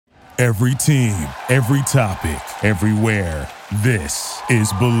Every team, every topic, everywhere. This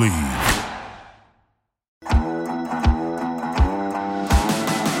is Believe.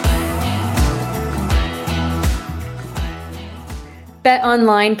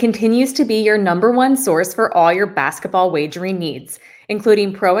 BetOnline continues to be your number one source for all your basketball wagering needs,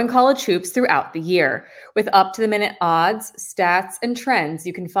 including pro and college hoops throughout the year. With up-to-the-minute odds, stats, and trends,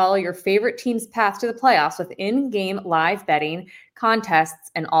 you can follow your favorite team's path to the playoffs with in-game live betting,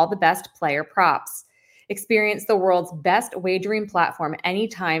 contests, and all the best player props. Experience the world's best wagering platform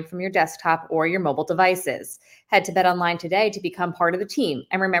anytime from your desktop or your mobile devices. Head to BetOnline today to become part of the team.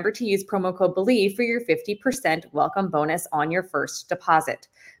 And remember to use promo code BELIEVE for your 50% welcome bonus on your first deposit.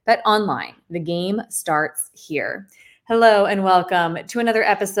 BetOnline, the game starts here. Hello and welcome to another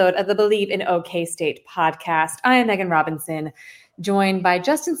episode of the Believe in OK State podcast. I am Megan Robinson, joined by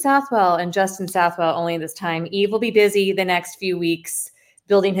Justin Southwell, and Justin Southwell only this time. Eve will be busy the next few weeks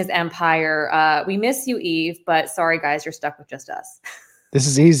building his empire. We miss you, Eve, but sorry, guys, you're stuck with just us. This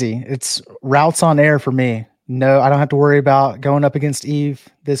is easy. It's routes on air for me. No, I don't have to worry about going up against Eve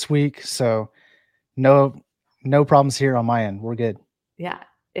this week. So no problems here on my end. We're good. Yeah,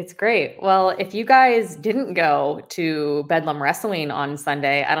 it's great. Well, if you guys didn't go to Bedlam Wrestling on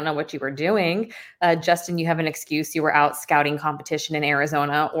Sunday, I don't know what you were doing. Justin, you have an excuse. You were out scouting competition in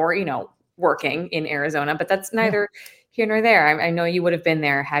Arizona or, working in Arizona, but that's neither here nor there. I know you would have been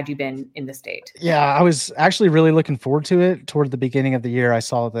there had you been in the state. Yeah, I was actually really looking forward to it. Toward the beginning of the year, I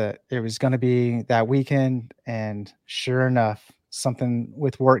saw that it was going to be that weekend, and sure enough, something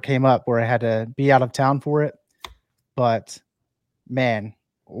with work came up where I had to be out of town for it. But man,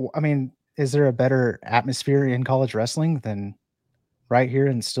 I mean, is there a better atmosphere in college wrestling than right here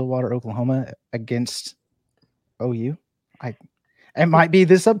in Stillwater, Oklahoma against OU? It might be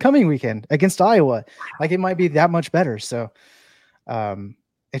this upcoming weekend against Iowa. Like, it might be that much better. So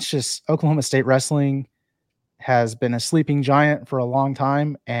it's just Oklahoma State wrestling has been a sleeping giant for a long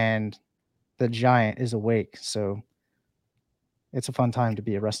time, and the giant is awake. So it's a fun time to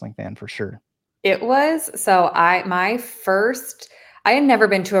be a wrestling fan for sure. It was. So I had never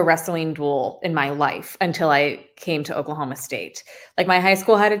been to a wrestling duel in my life until I came to Oklahoma State. Like, my high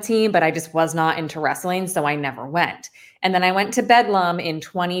school had a team, but I just was not into wrestling, so I never went. And then I went to Bedlam in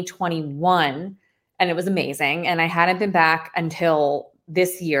 2021, and it was amazing. And I hadn't been back until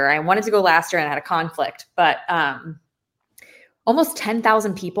this year. I wanted to go last year and I had a conflict, but almost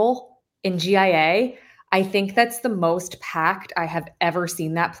 10,000 people in GIA. I think that's the most packed I have ever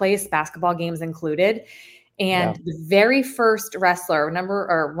seen that place, basketball games included. And the very first wrestler,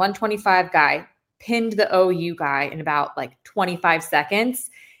 125 guy, pinned the OU guy in about 25 seconds.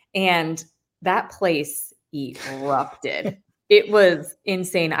 And that place erupted. It was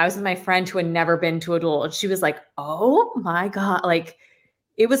insane. I was with my friend who had never been to a duel, and she was like, oh my God.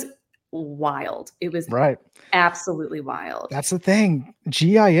 It was wild. It was absolutely wild. That's the thing.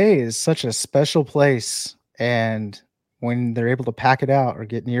 GIA is such a special place. And when they're able to pack it out or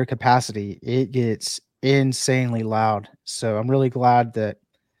get near capacity, it gets insanely loud. So I'm really glad that,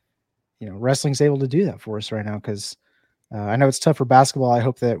 wrestling's able to do that for us right now. Cause I know it's tough for basketball. I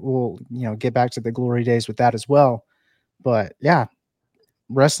hope that we'll, get back to the glory days with that as well. But yeah,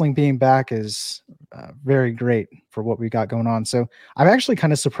 wrestling being back is very great for what we got going on. So I'm actually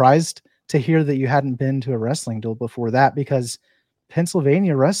kind of surprised to hear that you hadn't been to a wrestling duel before that, because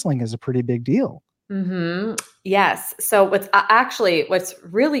Pennsylvania wrestling is a pretty big deal. Mm-hmm. Yes. So what's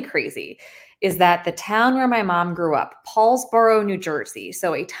really crazy is that the town where my mom grew up, Paulsboro, New Jersey,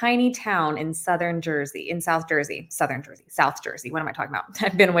 so a tiny town in South Jersey. What am I talking about?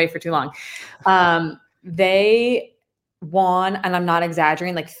 I've been away for too long. They won, and I'm not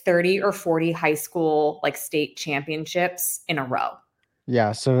exaggerating, 30 or 40 high school state championships in a row.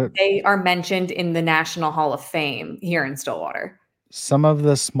 Yeah. So they are mentioned in the National Hall of Fame here in Stillwater. Some of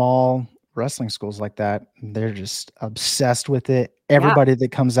the small wrestling schools like that, they're just obsessed with it. Everybody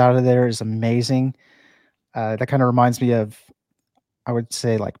that comes out of there is amazing. That kind of reminds me of, I would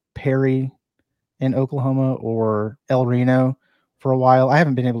say, Perry in Oklahoma or El Reno for a while. I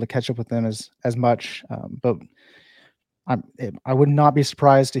haven't been able to catch up with them as much, but I would not be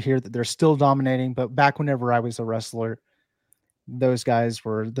surprised to hear that they're still dominating. But back whenever I was a wrestler, those guys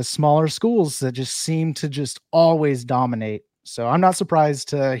were the smaller schools that just seem to just always dominate. So I'm not surprised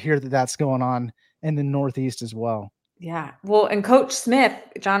to hear that that's going on in the Northeast as well. Yeah. Well, and Coach Smith,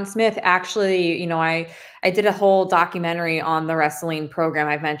 John Smith, actually, I did a whole documentary on the wrestling program.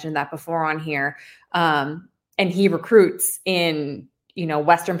 I've mentioned that before on here. And he recruits in,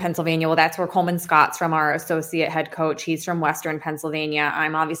 Western Pennsylvania. Well, that's where Coleman Scott's from, our associate head coach. He's from Western Pennsylvania.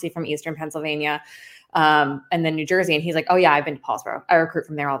 I'm obviously from Eastern Pennsylvania. and then New Jersey. And he's like, oh yeah, I've been to Paulsboro. I recruit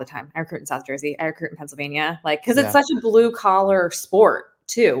from there all the time. I recruit in South Jersey. I recruit in Pennsylvania. Like, cause it's such a blue collar sport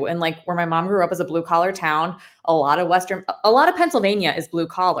too. And like where my mom grew up is a blue collar town. A lot of Pennsylvania is blue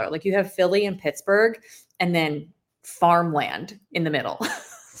collar. Like you have Philly and Pittsburgh and then farmland in the middle.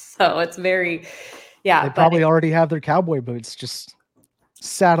 So it's very, They probably already have their cowboy boots. Just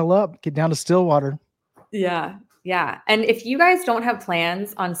saddle up, get down to Stillwater. Yeah. Yeah. And if you guys don't have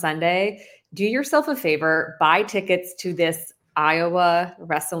plans on Sunday, do yourself a favor, buy tickets to this Iowa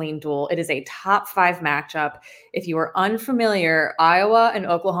wrestling duel. It is a top 5 matchup. If you are unfamiliar, Iowa and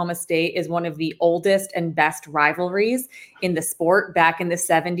Oklahoma State is one of the oldest and best rivalries in the sport. Back in the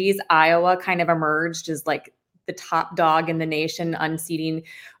 70s, Iowa kind of emerged as like the top dog in the nation, unseating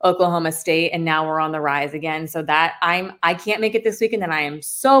Oklahoma State, and now we're on the rise again. So that I can't make it this weekend, and I am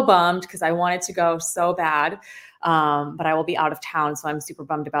so bummed because I wanted to go so bad. But I will be out of town, so I'm super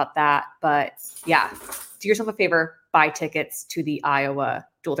bummed about that. But yeah, do yourself a favor, buy tickets to the Iowa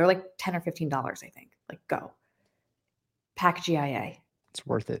duel. They're like $10 or $15, I think. Like, go. Pack GIA. It's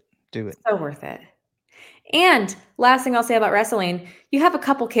worth it. Do it. So worth it. And last thing I'll say about wrestling, you have a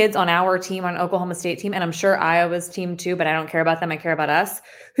couple kids on our team, on Oklahoma State team, and I'm sure Iowa's team too, but I don't care about them. I care about us,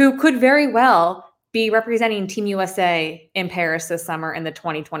 who could very well be representing Team USA in Paris this summer in the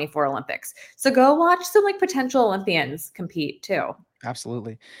 2024 Olympics. So go watch some like potential Olympians compete too.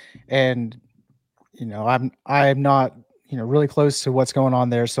 Absolutely. And, I'm not, really close to what's going on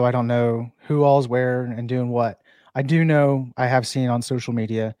there. So I don't know who all's where and doing what. I do know I have seen on social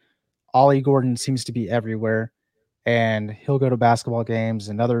media, Ollie Gordon seems to be everywhere, and he'll go to basketball games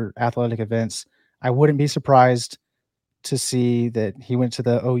and other athletic events. I wouldn't be surprised to see that he went to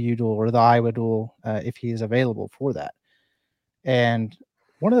the OU duel or the Iowa duel if he is available for that. And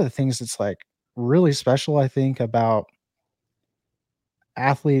one of the things that's like really special, I think, about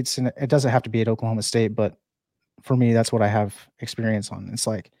athletes, and it doesn't have to be at Oklahoma State, but for me, that's what I have experience on. It's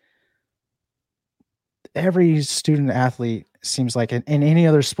like every student athlete seems like in any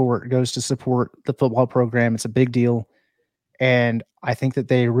other sport goes to support the football program. It's a big deal. And I think that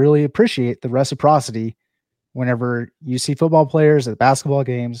they really appreciate the reciprocity whenever you see football players at basketball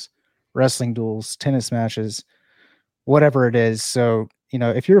games, wrestling duels, tennis matches, whatever it is. So,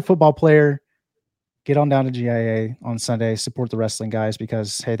 if you're a football player, get on down to GIA on Sunday, support the wrestling guys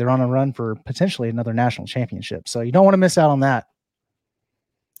because, hey, they're on a run for potentially another national championship. So you don't want to miss out on that.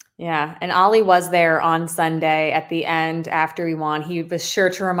 Yeah. And Ollie was there on Sunday at the end after we won. He was sure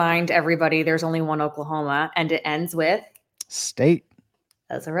to remind everybody there's only one Oklahoma, and it ends with State.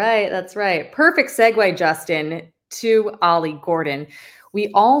 That's right. That's right. Perfect segue, Justin, to Ollie Gordon. We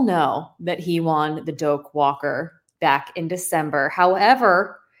all know that he won the Doak Walker back in December.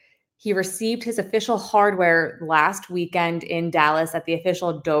 However, he received his official hardware last weekend in Dallas at the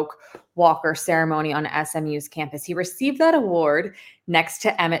official Doak Walker ceremony on SMU's campus. He received that award next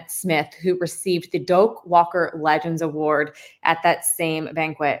to Emmitt Smith, who received the Doak Walker Legends Award at that same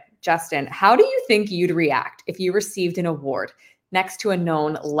banquet. Justin, how do you think you'd react if you received an award next to a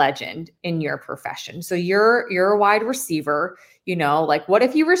known legend in your profession? So you're a wide receiver, like what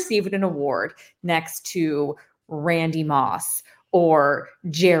if you received an award next to Randy Moss or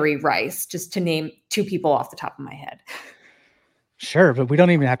Jerry Rice, just to name 2 people off the top of my head? Sure, but we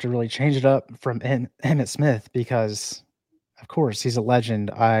don't even have to really change it up from Emmitt Smith because, of course, he's a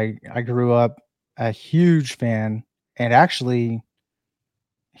legend. I grew up a huge fan, and actually,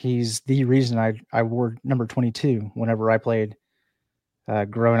 he's the reason I wore number 22 whenever I played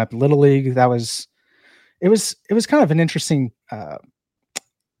growing up Little League. It was kind of an interesting,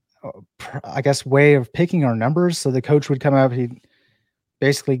 I guess, way of picking our numbers. So the coach would come up, he'd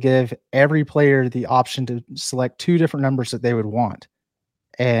basically give every player the option to select 2 different numbers that they would want.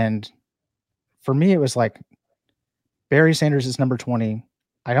 And for me, it was like Barry Sanders is number 20.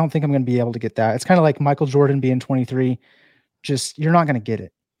 I don't think I'm going to be able to get that. It's kind of like Michael Jordan being 23. Just, you're not going to get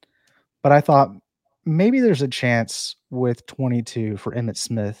it. But I thought maybe there's a chance with 22 for Emmitt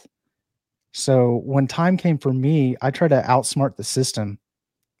Smith. So when time came for me, I tried to outsmart the system.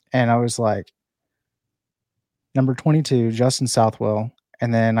 And I was like, number 22, Justin Southwell.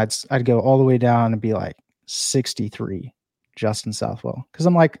 And then I'd go all the way down and be like 63, Justin Southwell. Because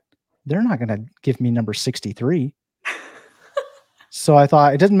I'm like, they're not going to give me number 63. So I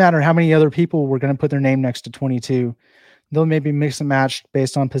thought it doesn't matter how many other people were going to put their name next to 22. They'll maybe mix and match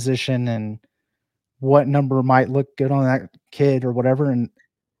based on position and what number might look good on that kid or whatever. And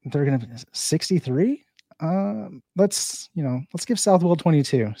they're going to 63. Let's give Southwell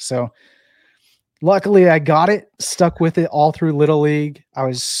 22. So luckily I got it, stuck with it all through Little League. I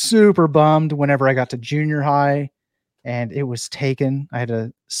was super bummed whenever I got to junior high and it was taken. I had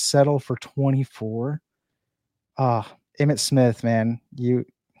to settle for 24. Emmitt Smith, man,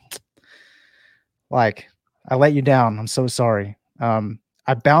 I let you down. I'm so sorry.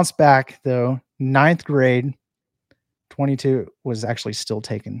 I bounced back though. Ninth grade, 22 was actually still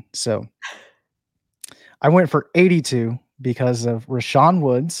taken. So I went for 82 because of Rashawn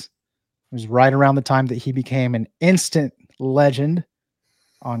Woods. It was right around the time that he became an instant legend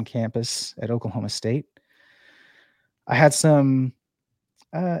on campus at Oklahoma State. I had an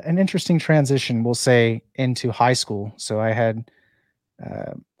interesting transition, we'll say, into high school. So I had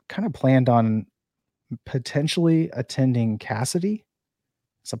kind of planned on potentially attending Cassidy.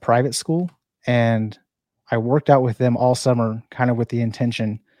 It's a private school. And I worked out with them all summer, kind of with the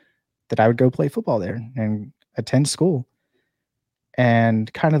intention that I would go play football there and attend school.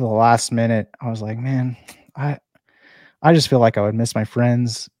 And kind of the last minute, I was like, man, I just feel like I would miss my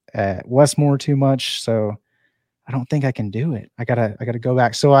friends at Westmore too much. So I don't think I can do it. I gotta go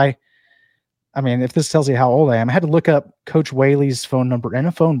back. So I mean, if this tells you how old I am, I had to look up Coach Whaley's phone number in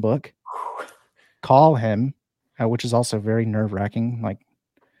a phone book, call him, which is also very nerve wracking. Like,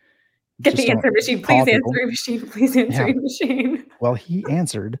 Get the answer machine, please answering machine, please answering machine. Well, he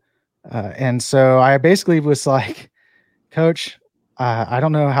answered. And so I basically was like, Coach, I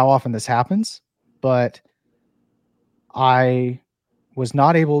don't know how often this happens, but I was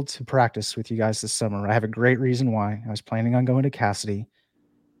not able to practice with you guys this summer. I have a great reason why. I was planning on going to Cassidy.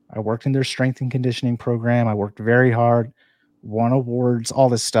 I worked in their strength and conditioning program. I worked very hard, won awards, all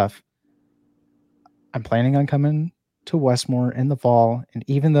this stuff. I'm planning on coming to Westmore in the fall. And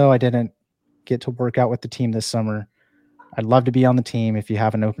even though I didn't get to work out with the team this summer, I'd love to be on the team if you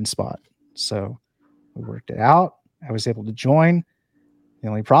have an open spot. So we worked it out. I was able to join. The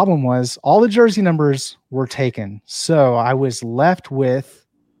only problem was all the jersey numbers were taken. So I was left with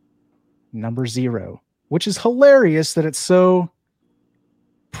number 0, which is hilarious that it's so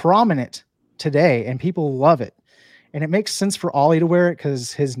prominent today and people love it. And it makes sense for Ollie to wear it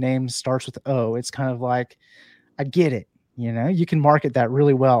because his name starts with O. It's kind of like, I get it. You know, you can market that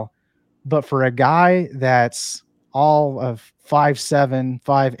really well. But for a guy that's all of 5'7",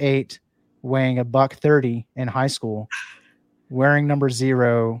 5'8", weighing $130 in high school, wearing number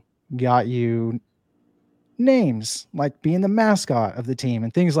 0 got you names like being the mascot of the team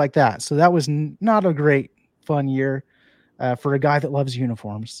and things like that. So that was not a great fun year for a guy that loves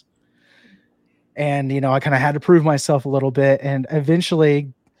uniforms. And, you know, I kind of had to prove myself a little bit. And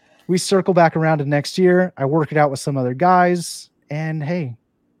eventually we circle back around to next year. I work it out with some other guys. And hey,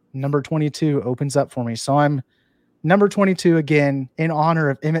 number 22 opens up for me. So I'm number 22 again in honor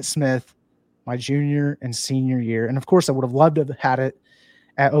of Emmitt Smith, my junior and senior year. And of course, I would have loved to have had it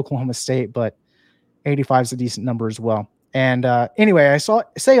at Oklahoma State, but 85 is a decent number as well. And anyway, I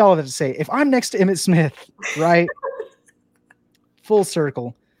say all of that to say, if I'm next to Emmitt Smith, right, full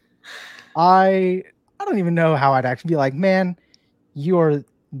circle, I don't even know how I'd actually be like, man, you are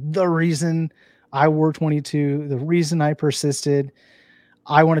the reason I wore 22, the reason I persisted.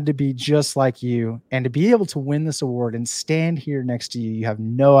 I wanted to be just like you, and to be able to win this award and stand here next to you, you have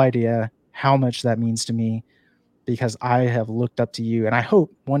no idea how much that means to me, because I have looked up to you, and I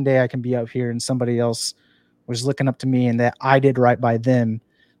hope one day I can be up here and somebody else was looking up to me and that I did right by them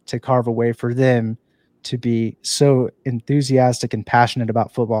to carve a way for them to be so enthusiastic and passionate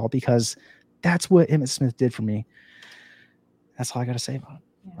about football, because that's what Emmitt Smith did for me. That's all I got to say about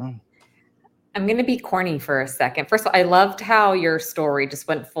it. I'm going to be corny for a second. First of all, I loved how your story just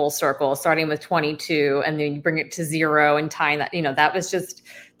went full circle, starting with 22 and then you bring it to 0 and tying that, you know, that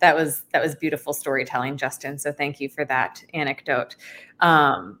was beautiful storytelling, Justin. So thank you for that anecdote.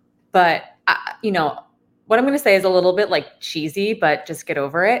 But you know, what I'm going to say is a little bit like cheesy, but just get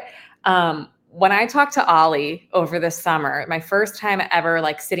over it. When I talked to Ollie over the summer, my first time ever,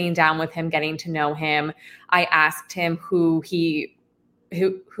 like sitting down with him, getting to know him, I asked him who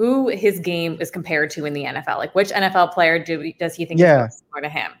his game is compared to in the NFL. Like, which NFL player does he think is most similar to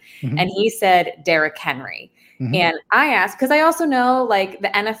him? Mm-hmm. And he said Derrick Henry. Mm-hmm. And I asked, because I also know like the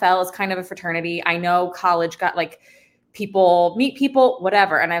NFL is kind of a fraternity. I know college got like people meet people,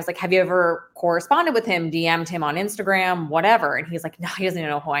 whatever. And I was like, have you ever corresponded with him, DM'd him on Instagram, whatever? And he's like, no, he doesn't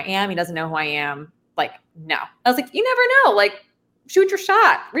know who I am. He doesn't know who I am. Like, no. I was like, you never know. Like, shoot your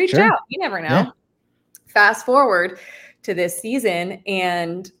shot, reach out. You never know. Yeah. Fast forward to this season,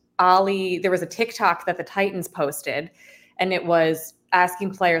 and Ollie, there was a TikTok that the Titans posted, and it was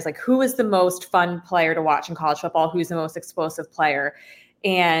asking players like, who is the most fun player to watch in college football? Who's the most explosive player?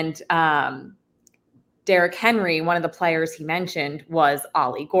 And Derrick Henry, one of the players he mentioned was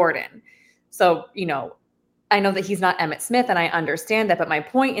Ollie Gordon. So, you know, I know that he's not Emmitt Smith, and I understand that. But my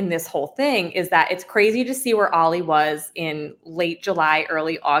point in this whole thing is that it's crazy to see where Ollie was in late July,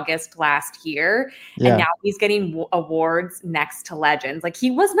 early August last year. And now he's getting awards next to legends. Like,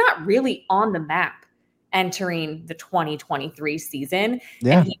 he was not really on the map entering the 2023 season.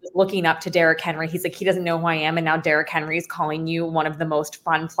 Yeah. And he was looking up to Derrick Henry. He's like, he doesn't know who I am. And now Derrick Henry is calling you one of the most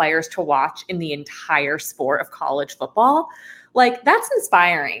fun players to watch in the entire sport of college football. Like, that's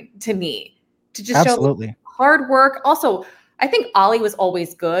inspiring to me, to just Absolutely. show hard work. Also, I think Ollie was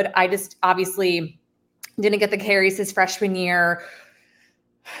always good. I just obviously didn't get the carries his freshman year.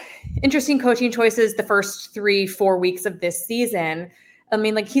 Interesting coaching choices the first 3-4 weeks of this season. I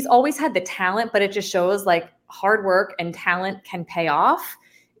mean, like, he's always had the talent, but it just shows like hard work and talent can pay off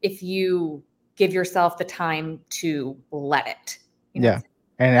if you give yourself the time to let it. You know? Yeah.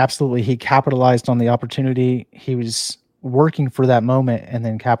 And absolutely, he capitalized on the opportunity. He was working for that moment and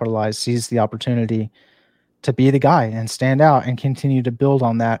then capitalized, seized the opportunity to be the guy and stand out and continue to build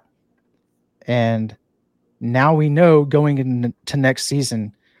on that. And now we know going into next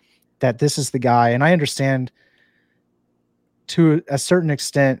season that this is the guy. And I understand to a certain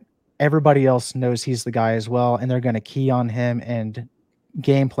extent, everybody else knows he's the guy as well. And they're going to key on him and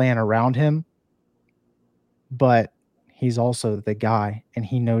game plan around him. But he's also the guy and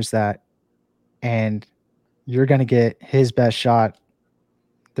he knows that. And you're going to get his best shot.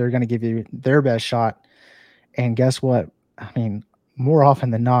 They're going to give you their best shot. And guess what? I mean, more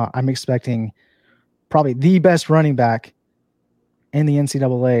often than not, I'm expecting probably the best running back in the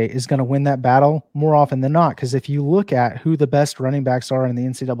NCAA is going to win that battle more often than not. Because if you look at who the best running backs are in the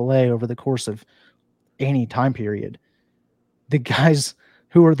NCAA over the course of any time period, the guys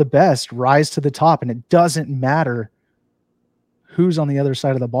who are the best rise to the top, and it doesn't matter who's on the other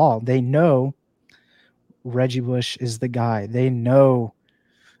side of the ball. They know Reggie Bush is the guy. They know,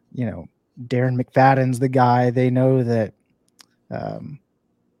 Darren McFadden's the guy. They know that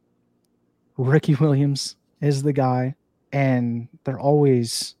Ricky Williams is the guy, and they're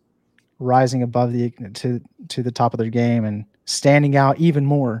always rising above to the top of their game and standing out even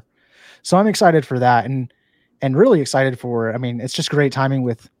more. So I'm excited for that, and really excited for. I mean, it's just great timing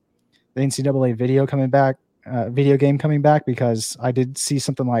with the NCAA video game coming back, because I did see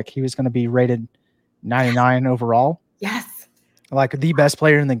something like he was going to be rated 99 overall. Yes, like the best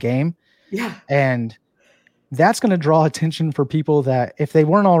player in the game. Yeah, and that's going to draw attention for people that if they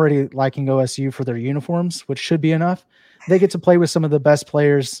weren't already liking OSU for their uniforms, which should be enough, they get to play with some of the best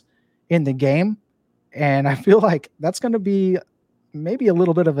players in the game. And I feel like that's going to be maybe a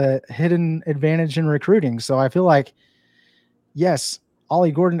little bit of a hidden advantage in recruiting. So I feel like, yes,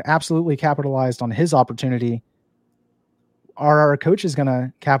 Ollie Gordon absolutely capitalized on his opportunity. Are our coaches going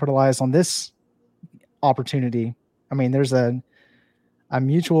to capitalize on this opportunity? I mean, there's a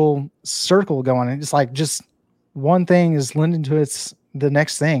mutual circle going. It's like just one thing is lending to the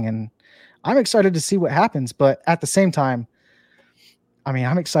next thing. And I'm excited to see what happens. But at the same time, I mean,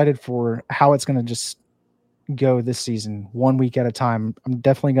 I'm excited for how it's going to just go this season, 1 week at a time. I'm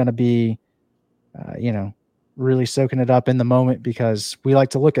definitely going to be, really soaking it up in the moment, because we like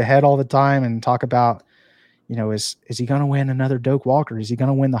to look ahead all the time and talk about, is he going to win another Doak Walker? Is he going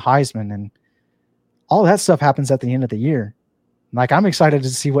to win the Heisman? And all that stuff happens at the end of the year. Like, I'm excited to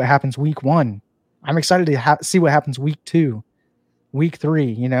see what happens week 1. I'm excited to see what happens week 2, week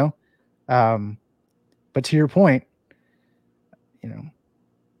 3, But to your point,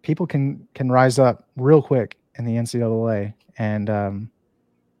 people can rise up real quick in the NCAA. And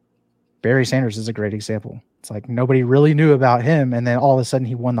Barry Sanders is a great example. It's like nobody really knew about him, and then all of a sudden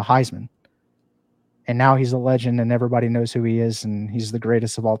he won the Heisman. And now he's a legend, and everybody knows who he is, and he's the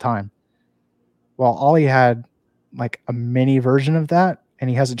greatest of all time. Well, Ollie had like a mini version of that, and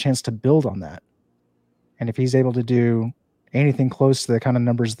he has a chance to build on that. And if he's able to do anything close to the kind of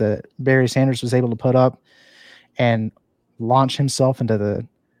numbers that Barry Sanders was able to put up and launch himself into the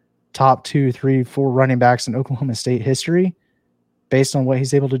top 2, 3, 4 running backs in Oklahoma State history based on what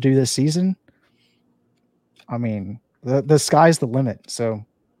he's able to do this season, I mean, the sky's the limit. So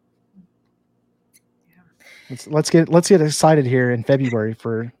let's get excited here in February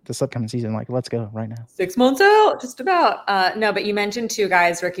for this upcoming season. Like, let's go right now. 6 months out, just about. No, but you mentioned 2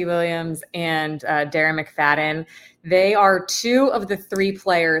 guys, Ricky Williams and Darren McFadden. They are 2 of the 3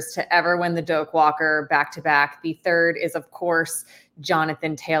 players to ever win the Doak Walker back-to-back. The third is, of course,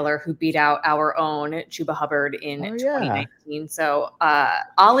 Jonathan Taylor, who beat out our own Chuba Hubbard in 2019. So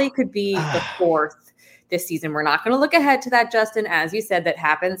Ollie could be the 4th this season. We're not going to look ahead to that, Justin. As you said, that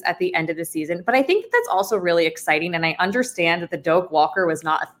happens at the end of the season. But I think that's also really exciting. And I understand that the Doak Walker was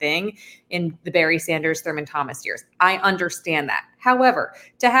not a thing in the Barry Sanders, Thurman Thomas years. I understand that. However,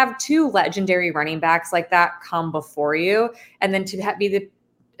 to have two legendary running backs like that come before you, and then to have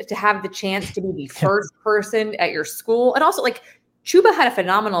the chance to be the first person at your school, and also like Chuba had a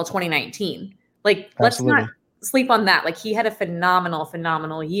phenomenal 2019. Like, let's not sleep on that. Like, he had a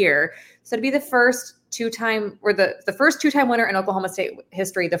phenomenal year. So to be the first two-time winner in Oklahoma State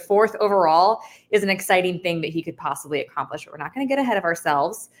history, the fourth overall, is an exciting thing that he could possibly accomplish. But we're not going to get ahead of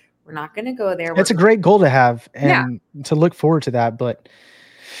ourselves. We're not going to go there. It's a great goal to have and to look forward to that. But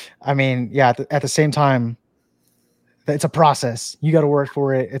I mean, yeah, at the same time, it's a process. You got to work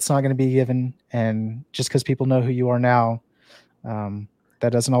for it. It's not going to be given. And just because people know who you are now,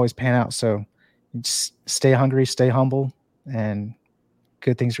 that doesn't always pan out. So just stay hungry, stay humble, and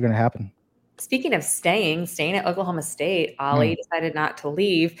good things are going to happen. Speaking of staying at Oklahoma State, Ollie decided not to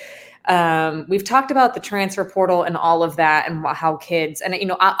leave. We've talked about the transfer portal and all of that and how kids, and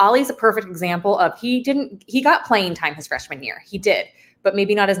Ollie's a perfect example of he got playing time his freshman year. He did, but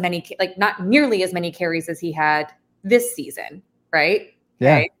maybe not not nearly as many carries as he had this season. Right.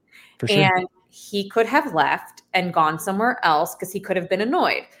 Yeah, okay. For sure. And he could have left and gone somewhere else because he could have been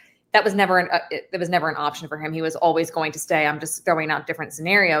annoyed. That was never an option for him. He was always going to stay. I'm just throwing out different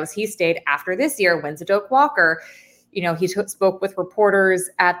scenarios. He stayed after this year, wins a Doak Walker. He spoke with reporters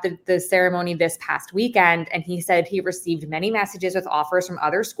at the ceremony this past weekend, and he said he received many messages with offers from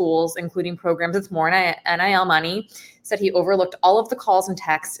other schools, including programs with more NIL money. Said he overlooked all of the calls and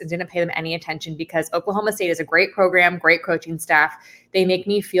texts and didn't pay them any attention because Oklahoma State is a great program, great coaching staff. They make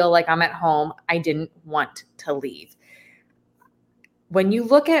me feel like I'm at home. I didn't want to leave. When you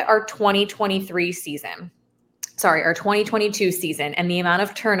look at our 2022 season, and the amount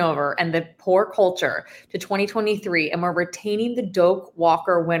of turnover and the poor culture to 2023, and we're retaining the Doak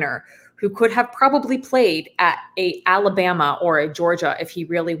Walker winner who could have probably played at a Alabama or a Georgia if he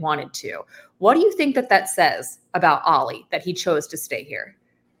really wanted to. What do you think that says about Ollie, that he chose to stay here?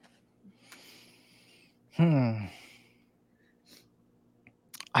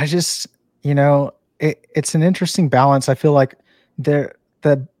 I just, it's an interesting balance. I feel like the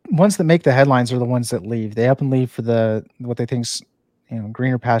ones that make the headlines are the ones that leave. They up and leave for what they think's,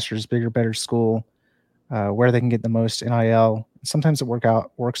 greener pastures, bigger, better school, where they can get the most NIL. Sometimes it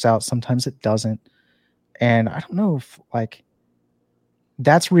works out. Sometimes it doesn't. And I don't know if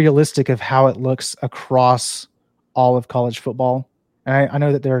that's realistic of how it looks across all of college football. And I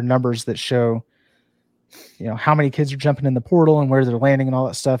know that there are numbers that show, how many kids are jumping in the portal and where they're landing and all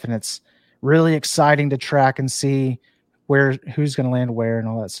that stuff. And it's really exciting to track and see who's going to land where and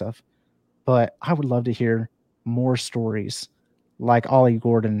all that stuff. But I would love to hear more stories like Ollie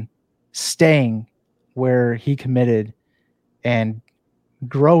Gordon staying where he committed and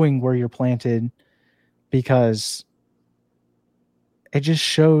growing where you're planted, because it just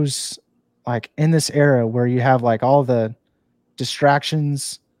shows in this era where you have all the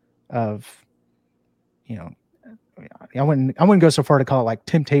distractions of, I wouldn't go so far to call it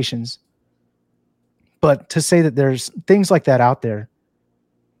temptations, but to say that there's things like that out there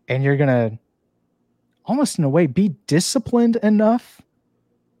and you're going to almost in a way be disciplined enough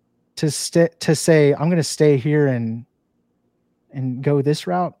to say, I'm going to stay here and go this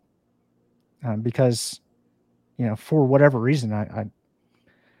route because, for whatever reason,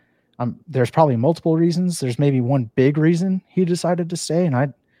 there's probably multiple reasons. There's maybe one big reason he decided to stay. And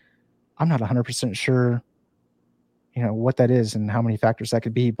I'm not 100% sure, what that is and how many factors that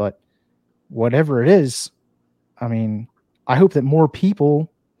could be, but whatever it is, I mean, I hope that more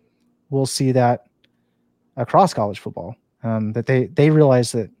people will see that across college football, that they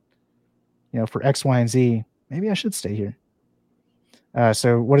realize that, for X, Y, and Z, maybe I should stay here.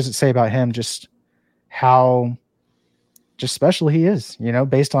 So what does it say about him? Just how special he is,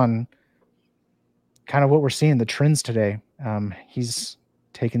 based on kind of what we're seeing, the trends today. He's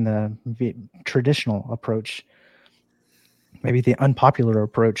taken the traditional approach, maybe the unpopular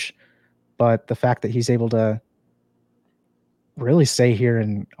approach, but the fact that he's able to really stay here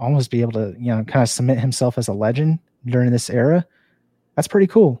and almost be able to, kind of cement himself as a legend during this era, that's pretty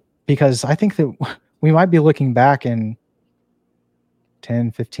cool, because I think that we might be looking back in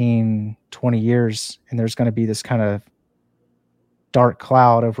 10, 15, 20 years, and there's going to be this kind of dark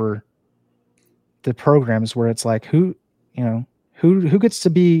cloud over the programs where it's who gets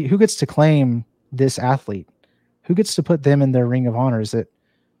to claim this athlete, who gets to put them in their ring of honor? Is it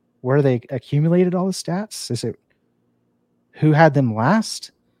where they accumulated all the stats? Is it who had them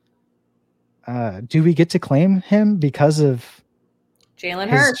last? Do we get to claim him because of Jalen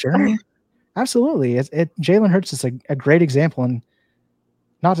his Hurts journey? Absolutely. Jalen Hurts is a great example, and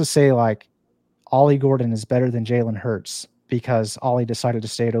not to say like Ollie Gordon is better than Jalen Hurts because Ollie decided to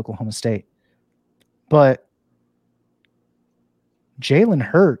stay at Oklahoma State. But Jalen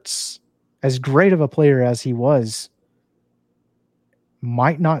Hurts, as great of a player as he was,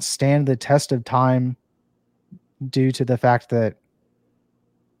 might not stand the test of time due to the fact that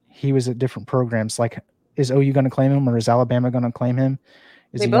he was at different programs. Like, is OU going to claim him, or is Alabama going to claim him?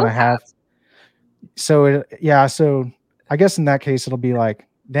 Is They he going both to have? So I guess in that case it'll be like,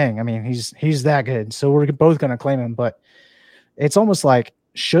 dang, I mean, he's that good, so we're both going to claim him. But it's almost like,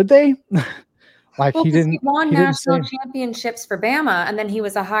 should they? Like, Well, because he won national say. championships for Bama, and then he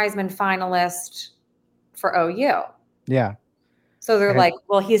was a Heisman finalist for OU. Yeah. So they're like,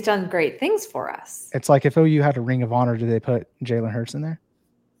 well, he's done great things for us. It's like, if OU had a Ring of Honor, do they put Jalen Hurts in there?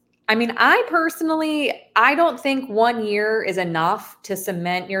 I mean, I don't think 1 year is enough to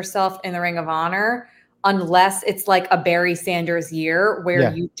cement yourself in the Ring of Honor unless it's like a Barry Sanders year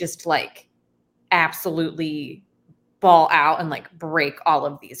where you just like absolutely ball out and like break all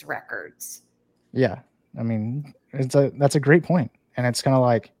of these records. Yeah. I mean, that's a great point. And it's kind of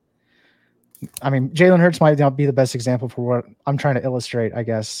like, I mean, Jalen Hurts might not be the best example for what I'm trying to illustrate, I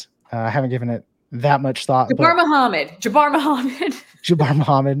guess. I haven't given it that much thought. Jabbar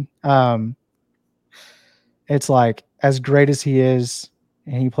Muhammad. It's like, as great as he is,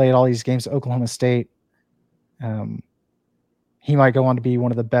 and he played all these games at Oklahoma State, he might go on to be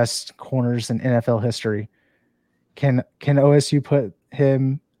one of the best corners in NFL history. Can OSU put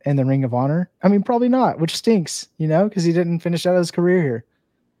him in the Ring of Honor? I mean, probably not, which stinks, because he didn't finish out his career here.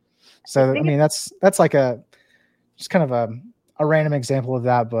 So, I mean, that's like just kind of a random example of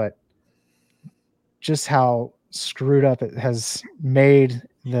that, but just how screwed up it has made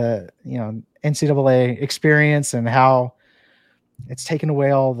the, NCAA experience, and how it's taken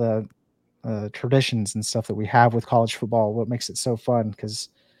away all the traditions and stuff that we have with college football. What makes it so fun? Because,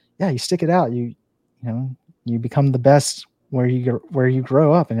 you stick it out, you become the best where you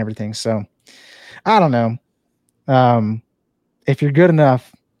grow up and everything. So I don't know. If you're good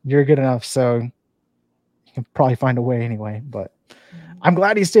enough, you're good enough. So you can probably find a way anyway, but I'm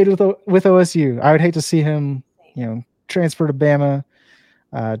glad he stayed with OSU. I would hate to see him, transfer to Bama,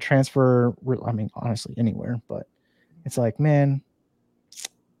 honestly, anywhere, but it's like, man,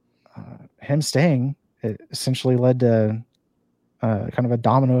 him staying, it essentially led to kind of a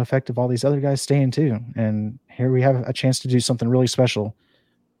domino effect of all these other guys staying too. And here we have a chance to do something really special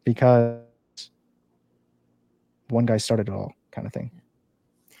because one guy started it all, kind of thing.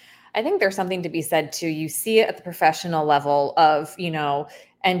 I think there's something to be said too. You see it at the professional level of,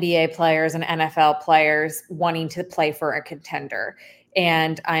 NBA players and NFL players wanting to play for a contender.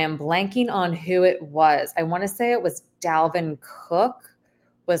 And I am blanking on who it was. I want to say it was Dalvin Cook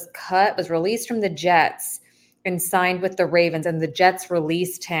was released from the Jets and signed with the Ravens, and the Jets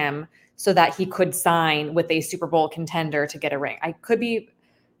released him so that he could sign with a Super Bowl contender to get a ring. I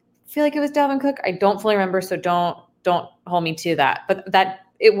feel like it was Dalvin Cook. I don't fully remember, so don't hold me to that. But that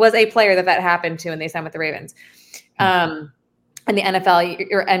it was a player that happened to, and they signed with the Ravens. In the NFL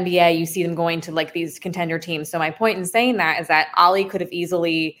or NBA, you see them going to like these contender teams. So my point in saying that is that Ollie could have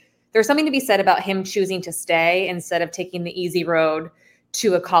easily, there's something to be said about him choosing to stay instead of taking the easy road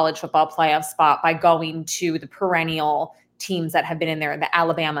to a college football playoff spot by going to the perennial teams that have been in there, the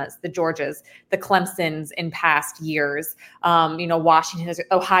Alabamas, the Georgias, the Clemsons in past years, Washington,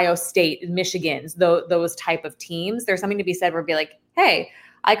 Ohio State, Michigans, those type of teams. There's something to be said where it'd be like, hey,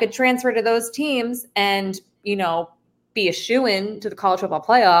 I could transfer to those teams and, be a shoo-in to the college football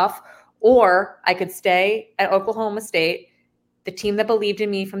playoff, or I could stay at Oklahoma State, the team that believed in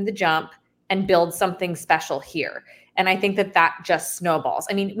me from the jump, and build something special here. And I think that just snowballs.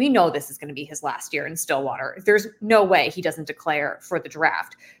 I mean, we know this is going to be his last year in Stillwater. There's no way he doesn't declare for the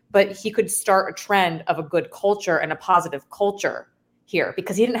draft, but he could start a trend of a good culture and a positive culture here,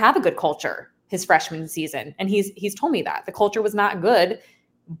 because he didn't have a good culture his freshman season. And he's told me that the culture was not good,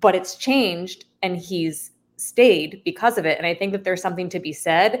 but it's changed and he's stayed because of it. And I think that there's something to be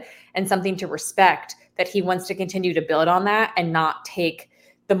said and something to respect that he wants to continue to build on that and not take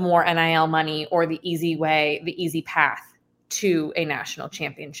the more NIL money or the easy way, the easy path to a national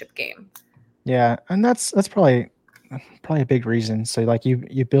championship game. Yeah. And that's probably a big reason. So like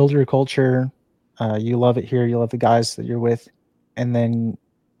you build your culture, you love it here, you love the guys that you're with. And then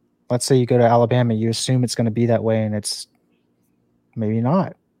let's say you go to Alabama, you assume it's going to be that way, and it's maybe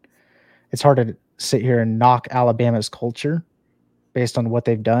not. It's hard to sit here and knock Alabama's culture based on what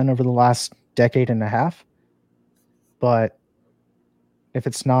they've done over the last decade and a half. But if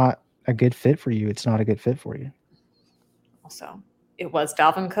it's not a good fit for you, it's not a good fit for you. Also, It was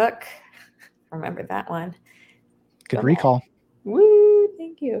Dalvin Cook. Remember that one. Good recall. Woo,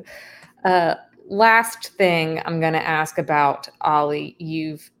 thank you. Last thing I'm going to ask about, Ollie,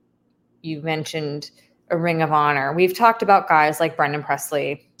 you've mentioned a Ring of Honor. We've talked about guys like Brendan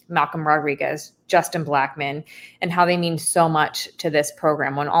Presley, Malcolm Rodriguez, Justin Blackmon, and how they mean so much to this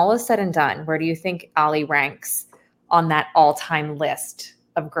program. When all is said and done, where do you think Ollie ranks on that all-time list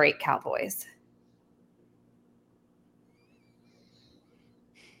of great Cowboys?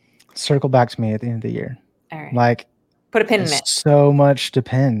 Circle back to me at the end of the year. All right. Like, put a pin in it. So much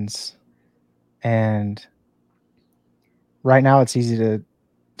depends. And right now it's easy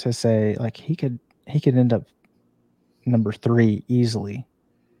to say, like, he could end up number 3 easily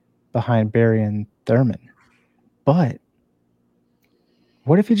behind Barry and Thurman. But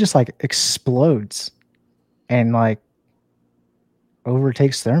what if he just like explodes and like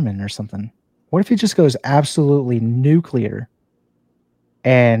overtakes Thurman or something? What if he just goes absolutely nuclear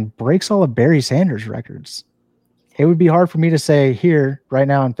and breaks all of Barry Sanders' records? It would be hard for me to say here right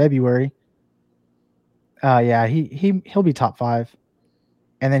now in February, yeah, he'll be top 5.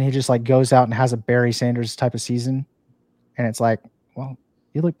 And then he just like goes out and has a Barry Sanders type of season. And it's like, well,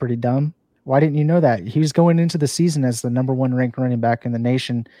 you look pretty dumb. Why didn't you know that? He was going into the season as the number 1 ranked running back in the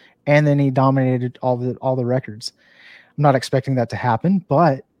nation, and then he dominated all the records. I'm not expecting that to happen,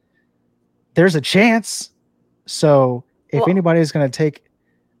 but there's a chance. So if anybody is going to take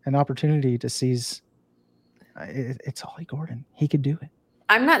an opportunity to seize, it's Ollie Gordon. He could do it.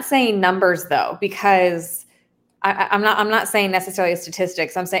 I'm not saying numbers though, because I'm not saying necessarily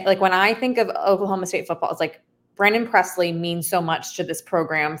statistics. I'm saying, like, when I think of Oklahoma State football, it's like Brendan Presley means so much to this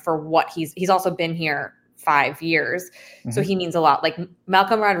program for what he's also been here 5 years. Mm-hmm. So he means a lot. Like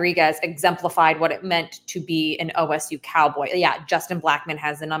Malcolm Rodriguez exemplified what it meant to be an OSU Cowboy. Yeah, Justin Blackmon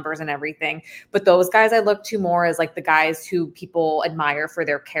has the numbers and everything. But those guys I look to more as like the guys who people admire for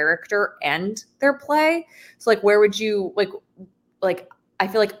their character and their play. So like, where would you like I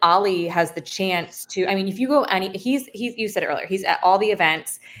feel like Ollie has the chance to, I mean, if you go he's you said it earlier, he's at all the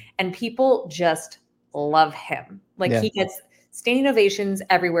events and people just love him. Like He gets standing ovations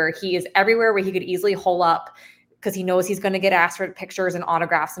everywhere. He is everywhere where he could easily hole up because he knows he's going to get asked for pictures and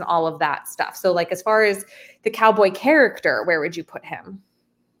autographs and all of that stuff. So like, as far as the Cowboy character, where would you put him?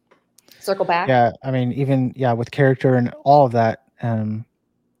 Circle back. Yeah. I mean, even with character and all of that,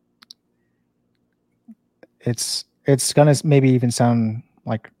 it's going to maybe even sound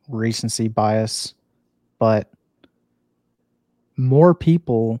like recency bias, but more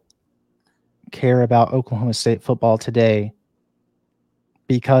people care about Oklahoma State football today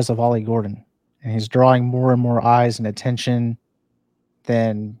because of Ollie Gordon, and he's drawing more and more eyes and attention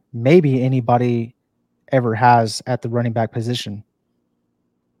than maybe anybody ever has at the running back position.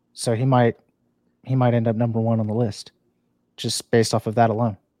 So he might end up number 1 on the list just based off of that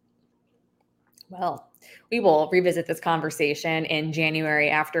alone. Well, we will revisit this conversation in January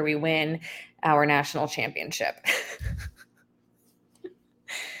after we win our national championship.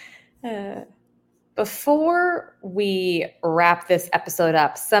 Before we wrap this episode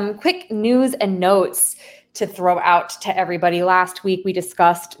up, some quick news and notes to throw out to everybody. Last week, we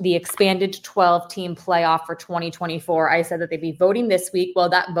discussed the expanded 12-team playoff for 2024. I said that they'd be voting this week. Well,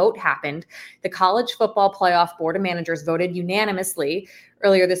 that vote happened. The College Football Playoff Board of Managers voted unanimously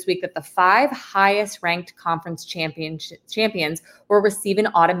earlier this week that the 5 highest-ranked conference champions will receive an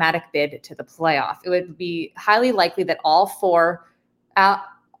automatic bid to the playoff. It would be highly likely that all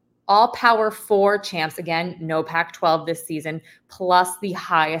Power 4 champs, again, no Pac-12 this season, plus the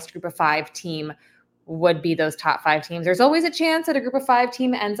highest Group of 5 team would be those top 5 teams. There's always a chance that a Group of 5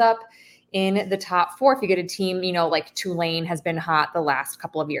 team ends up in the top 4 if you get a team, like Tulane has been hot the last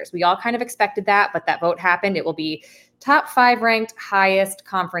couple of years. We all kind of expected that, but that vote happened. It will be top 5 ranked highest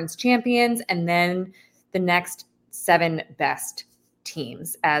conference champions, and then the next 7 best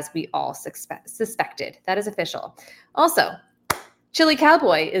teams, as we all suspected. That is official. Also, Chili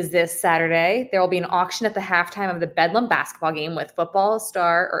Cowboy is this Saturday. There will be an auction at the halftime of the Bedlam basketball game with football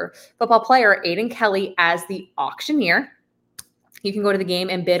player Aiden Kelly as the auctioneer. You can go to the game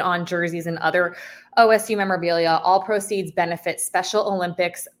and bid on jerseys and other OSU memorabilia. All proceeds benefit Special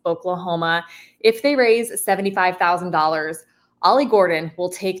Olympics Oklahoma. If they raise $75,000, Ollie Gordon will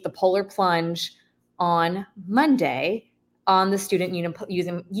take the polar plunge on Monday on the Student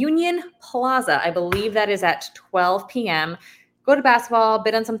Union Plaza. I believe that is at 12 p.m. Go to basketball,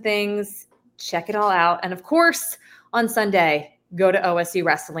 bid on some things, check it all out. And of course, on Sunday, go to OSU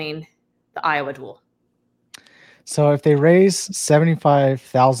Wrestling, the Iowa Duel. So if they raise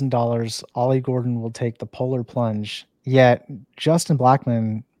 $75,000, Ollie Gordon will take the polar plunge. Yet Justin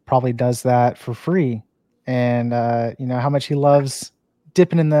Blackmon probably does that for free. And you know how much he loves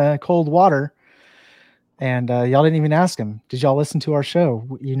dipping in the cold water, and y'all didn't even ask him. Did y'all listen to our show?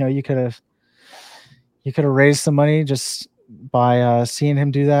 You could have raised some money just by seeing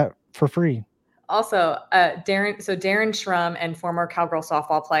him do that for free. Also, Darren Schrum and former Cowgirl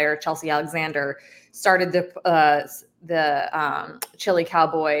softball player Chelsea Alexander started the Chili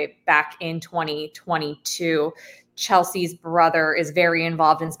Cowboy back in 2022. Chelsea's brother is very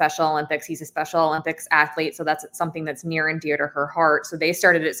involved in Special Olympics. He's a Special Olympics athlete, so that's something that's near and dear to her heart. So they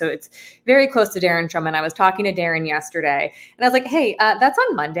started it. So it's very close to Darren Schrum. I was talking to Darren yesterday, and I was like, hey, that's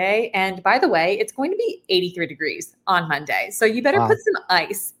on Monday. And by the way, it's going to be 83 degrees on Monday. So you better put some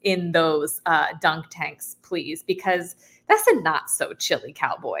ice in those dunk tanks, please, because that's a not so chilly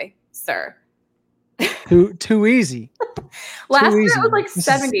Cowboy, sir. Too easy. Last year it was like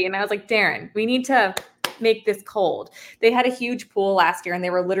 70, and I was like, Darren, we need to make this cold. They had a huge pool last year, and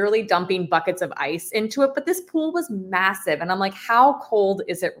they were literally dumping buckets of ice into it, but this pool was massive, and I'm like, how cold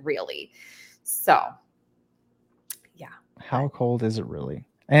is it really? So, yeah. How cold is it really?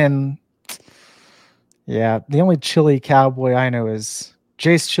 And yeah, the only chilly Cowboy I know is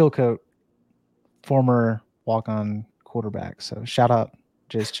Jace Chilcote, former walk-on quarterback. So shout out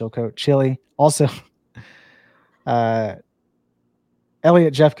Jace Chilcote, chilly. Also, Elliot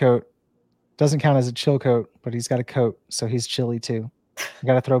Jeffcoat doesn't count as a chill coat, but he's got a coat, so he's chilly too. I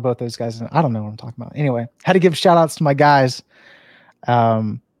got to throw both those guys in. I don't know what I'm talking about. Anyway, had to give shout outs to my guys.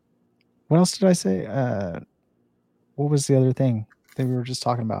 What else did I say? What was the other thing that we were just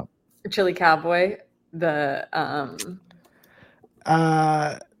talking about? Chili Cowboy.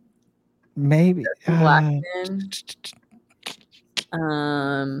 Maybe Blackman.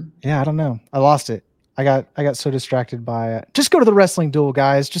 Yeah, I don't know. I lost it. I got so distracted by just go to the wrestling duel,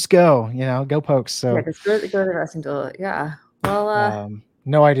 guys. Just go, go Pokes. So yeah, just go to the wrestling duel. Yeah. Well,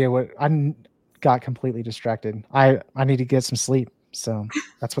 no idea what I got completely distracted. I need to get some sleep. So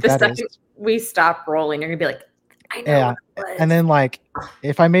that's what that is. We stop rolling. You're gonna be like, I know. Yeah. And then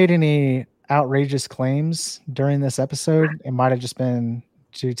if I made any outrageous claims during this episode, it might have just been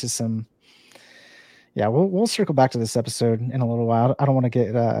due to some. Yeah, we'll circle back to this episode in a little while. I don't want to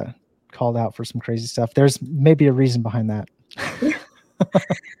get called out for some crazy stuff. There's maybe a reason behind that.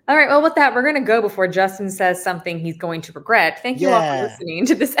 All right. Well, with that, we're going to go before Justin says something he's going to regret. Thank you all for listening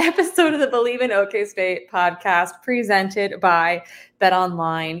to this episode of the Believe in OK State podcast presented by Bet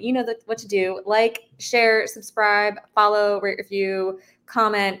Online. You know what to do. Like, share, subscribe, follow, rate, review,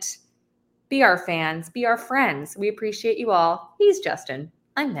 comment. Be our fans. Be our friends. We appreciate you all. He's Justin.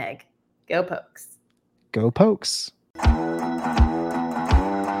 I'm Meg. Go Pokes. Go Pokes.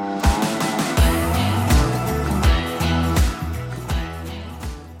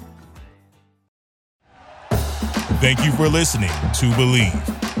 Thank you for listening to Believe.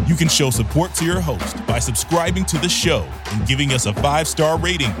 You can show support to your host by subscribing to the show and giving us a 5-star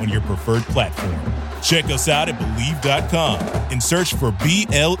rating on your preferred platform. Check us out at Believe.com and search for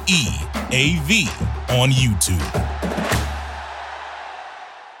BLEAV on YouTube.